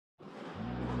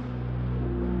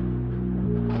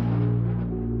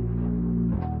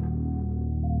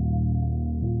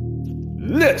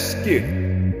Let's get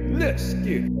it. Let's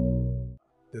get it.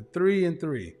 The 3 and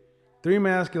 3. 3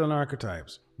 masculine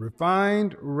archetypes.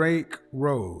 Refined, rake,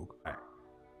 rogue.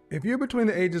 If you're between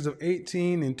the ages of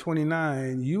 18 and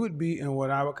 29, you would be in what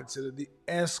I would consider the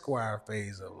Esquire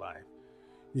phase of life.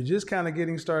 You're just kind of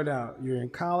getting started out. You're in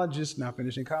college, just not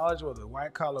finishing college, whether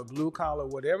white collar, blue collar,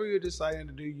 whatever you're deciding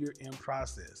to do, you're in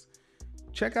process.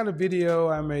 Check out a video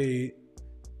I made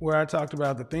where I talked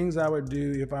about the things I would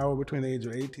do if I were between the age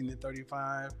of 18 and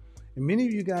 35. And many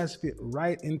of you guys fit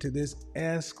right into this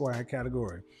Esquire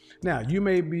category. Now, you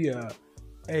may be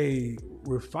a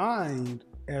refined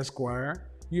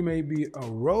Esquire. You may be a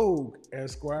rogue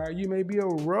Esquire. You may be a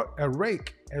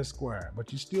rake Esquire,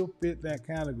 but you still fit that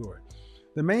category.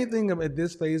 The main thing at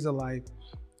this phase of life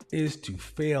is to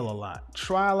fail a lot.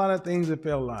 Try a lot of things and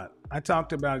fail a lot. I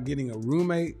talked about getting a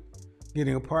roommate,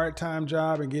 getting a part-time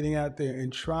job, and getting out there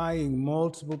and trying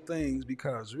multiple things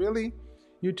because really,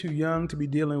 you're too young to be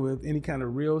dealing with any kind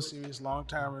of real serious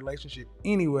long-term relationship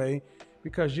anyway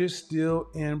because you're still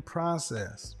in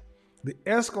process. The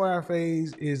Esquire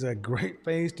phase is a great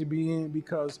phase to be in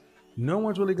because no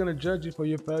one's really going to judge you for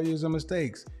your failures or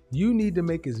mistakes. You need to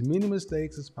make as many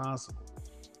mistakes as possible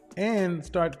and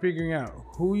start figuring out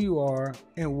who you are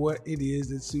and what it is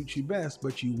that suits you best,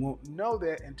 but you won't know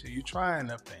that until you try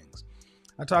enough things.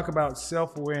 I talk about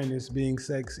self-awareness being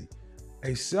sexy.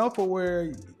 A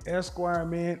self-aware Esquire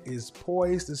man is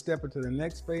poised to step into the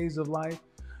next phase of life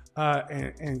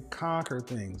and conquer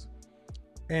things.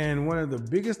 And one of the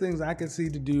biggest things I can see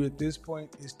to do at this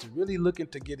point is to really look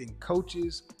into getting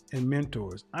coaches and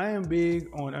mentors. I am big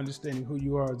on understanding who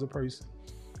you are as a person.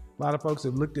 A lot of folks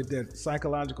have looked at that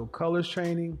psychological colors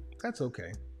training. That's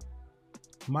okay.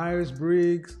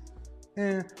 Myers-Briggs.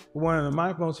 And one of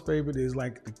my most favorite is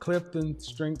like the Clifton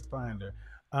Strength Finder.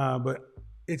 But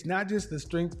it's not just the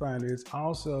Strength Finder, it's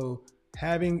also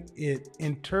having it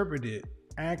interpreted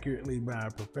accurately by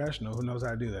a professional who knows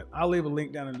how to do that. I'll leave a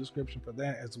link down in the description for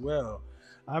that as well.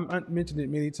 I've mentioned it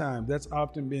many times. That's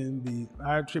often been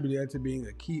I attribute that to being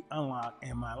a key unlock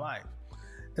in my life.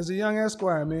 As a young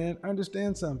Esquire, man,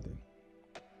 understand something.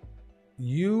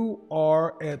 You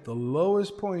are at the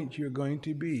lowest point you're going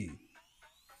to be.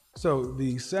 So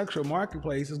the sexual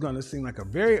marketplace is going to seem like a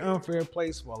very unfair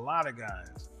place for a lot of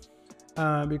guys.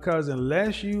 Because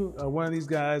unless you are one of these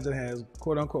guys that has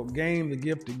quote unquote game, the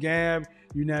gift to gab,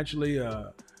 you naturally,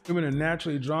 women are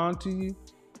naturally drawn to you.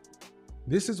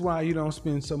 This is why you don't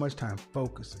spend so much time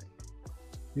focusing.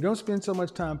 You don't spend so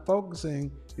much time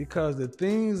focusing because the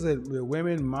things that the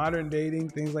women, modern dating,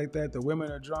 things like that, the women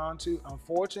are drawn to,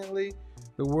 unfortunately,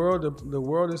 the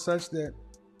world is such that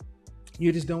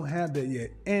you just don't have that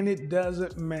yet. And it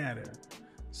doesn't matter.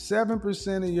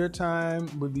 7% of your time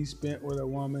would be spent with a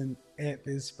woman at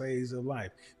this phase of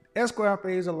life. The Esquire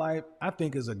phase of life, I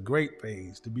think, is a great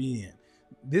phase to be in.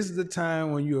 This is the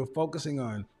time when you are focusing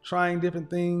on trying different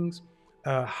things,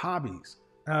 hobbies.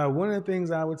 One of the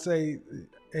things I would say,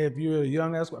 if you're a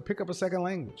young Esquire, pick up a second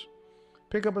language.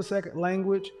 Pick up a second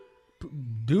language.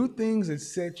 Do things that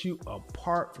set you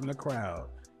apart from the crowd.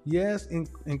 Yes,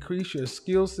 increase your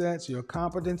skill sets, your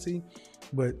competency,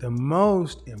 but the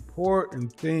most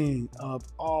important thing of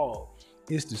all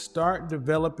is to start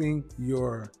developing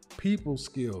your people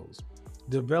skills,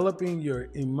 developing your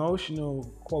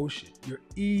emotional quotient, your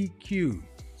EQ,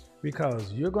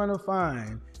 because you're going to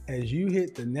find as you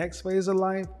hit the next phase of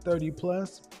life, 30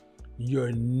 plus,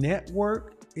 your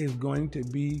network is going to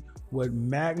be what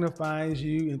magnifies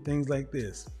you and things like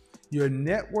this. Your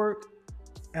network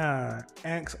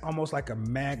acts almost like a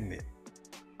magnet.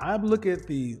 I look at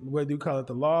whether you call it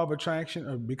the law of attraction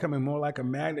or becoming more like a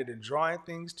magnet and drawing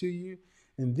things to you.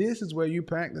 And this is where you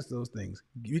practice those things.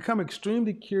 You become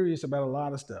extremely curious about a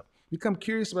lot of stuff. Become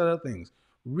curious about other things.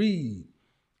 Read,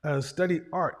 study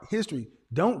art, history.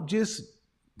 Don't just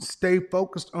stay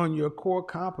focused on your core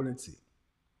competency.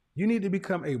 You need to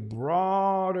become a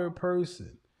broader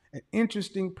person, an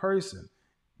interesting person,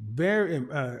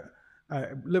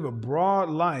 live a broad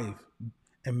life.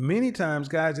 And many times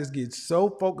guys just get so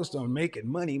focused on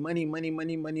making money,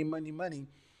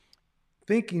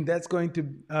 thinking that's going to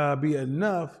be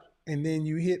enough. And then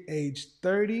you hit age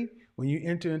 30, when you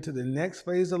enter into the next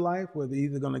phase of life, where they're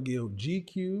either going to give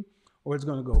GQ or it's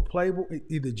going to go Playboy,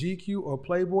 either GQ or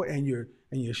Playboy, and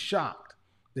you're shocked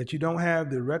that you don't have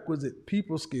the requisite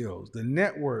people skills, the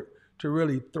network to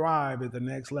really thrive at the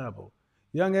next level.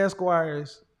 Young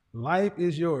Esquires, life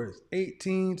is yours.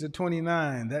 18 to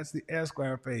 29, that's the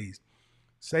Esquire phase.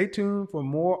 Stay tuned for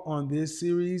more on this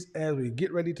series as we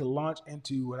get ready to launch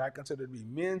into what I consider to be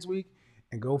Men's Week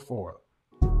and go forward.